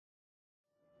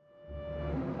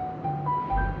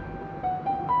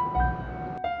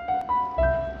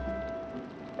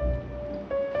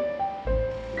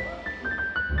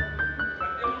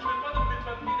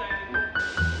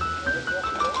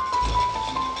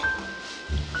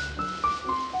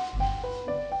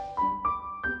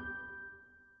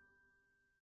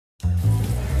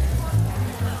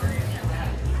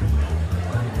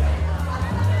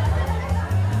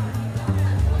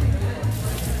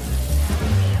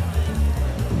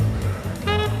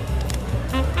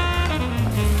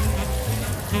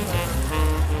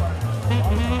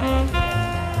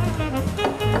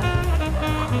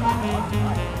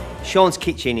Sean's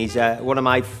Kitchen is one of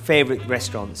my favourite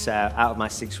restaurants out of my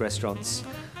 6 restaurants.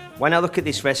 When I look at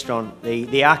this restaurant,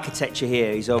 the architecture here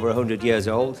is over 100 years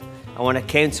old. And when I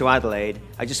came to Adelaide,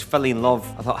 I just fell in love.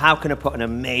 I thought, how can I put an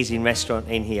amazing restaurant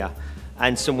in here?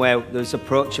 And somewhere that was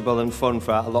approachable and fun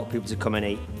for a lot of people to come and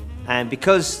eat. And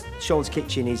because Sean's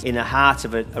Kitchen is in the heart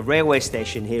of a railway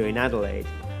station here in Adelaide,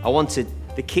 I wanted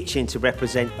the kitchen to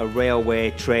represent a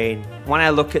railway train. When I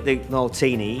look at the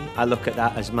Maltini, I look at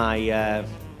that as my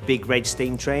big red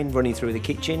steam train running through the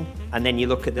kitchen. And then you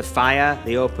look at the fire,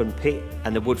 the open pit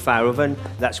and the wood fire oven.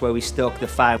 That's where we stoke the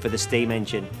fire for the steam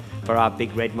engine for our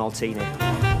big red Maltini.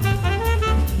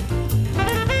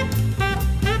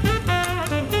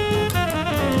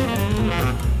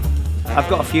 I've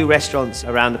got a few restaurants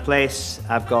around the place.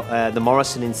 I've got the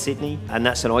Morrison in Sydney, and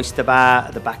that's an oyster bar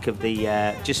at the back of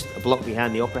the, just a block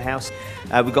behind the Opera House.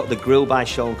 We've got the Grill by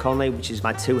Sean Connolly, which is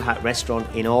my 2-hat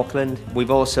restaurant in Auckland. We've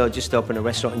also just opened a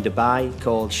restaurant in Dubai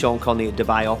called Sean Connolly at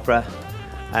Dubai Opera,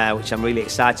 which I'm really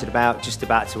excited about, just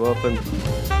about to open.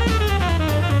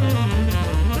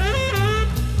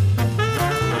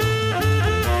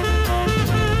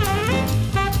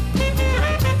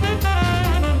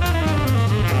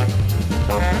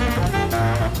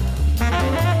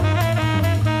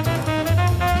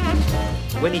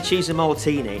 When you choose a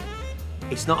Maltini,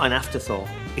 it's not an afterthought.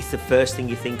 It's the first thing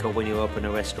you think of when you open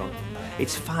a restaurant.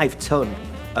 It's 5 ton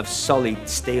of solid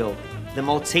steel. The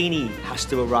Maltini has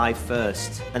to arrive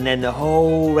first, and then the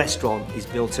whole restaurant is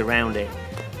built around it.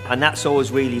 And that's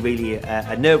always really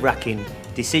a nerve-wracking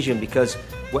decision, because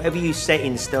whatever you set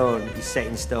in stone is set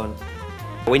in stone.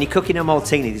 When you're cooking a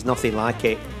Maltini, there's nothing like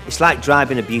it. It's like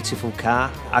driving a beautiful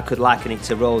car. I could liken it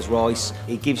to Rolls Royce.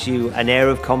 It gives you an air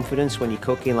of confidence when you're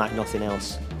cooking like nothing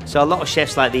else. So a lot of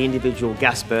chefs like the individual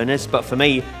gas burners, but for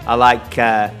me, I like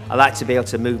to be able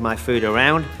to move my food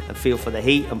around and feel for the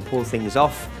heat and pull things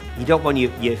off. You don't want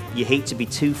your heat to be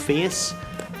too fierce.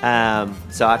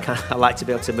 So I like to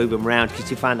be able to move them around, because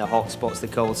you find the hot spots, the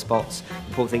cold spots,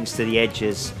 pull things to the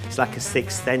edges. It's like a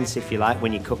 6th sense, if you like,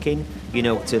 when you're cooking. You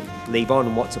know what to leave on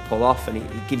and what to pull off, and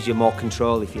it gives you more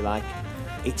control, if you like.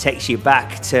 It takes you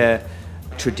back to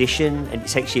tradition, and it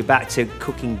takes you back to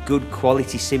cooking good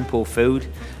quality, simple food,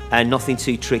 and nothing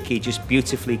too tricky, just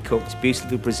beautifully cooked,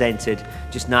 beautifully presented,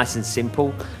 just nice and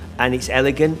simple. And it's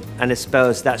elegant, and I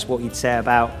suppose that's what you'd say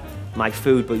about my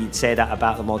food, but you'd say that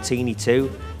about the Maltini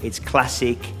too. It's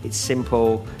classic, it's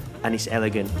simple, and it's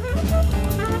elegant.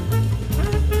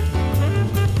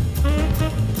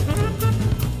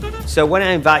 So when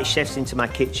I invite chefs into my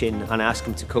kitchen and I ask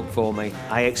them to cook for me,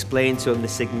 I explain to them the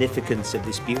significance of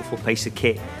this beautiful piece of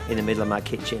kit in the middle of my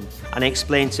kitchen. And I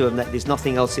explain to them that there's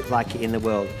nothing else like it in the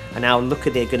world, and how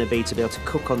lucky they're going to be to be able to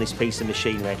cook on this piece of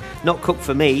machinery. Not cook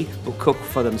for me, but cook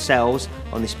for themselves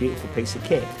on this beautiful piece of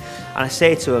kit. And I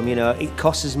say to them, you know, it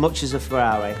costs as much as a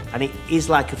Ferrari, and it is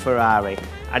like a Ferrari,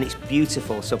 and it's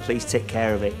beautiful, so please take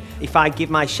care of it. If I give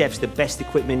my chefs the best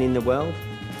equipment in the world,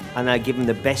 and I give them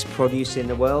the best produce in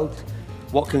the world,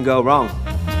 what can go wrong?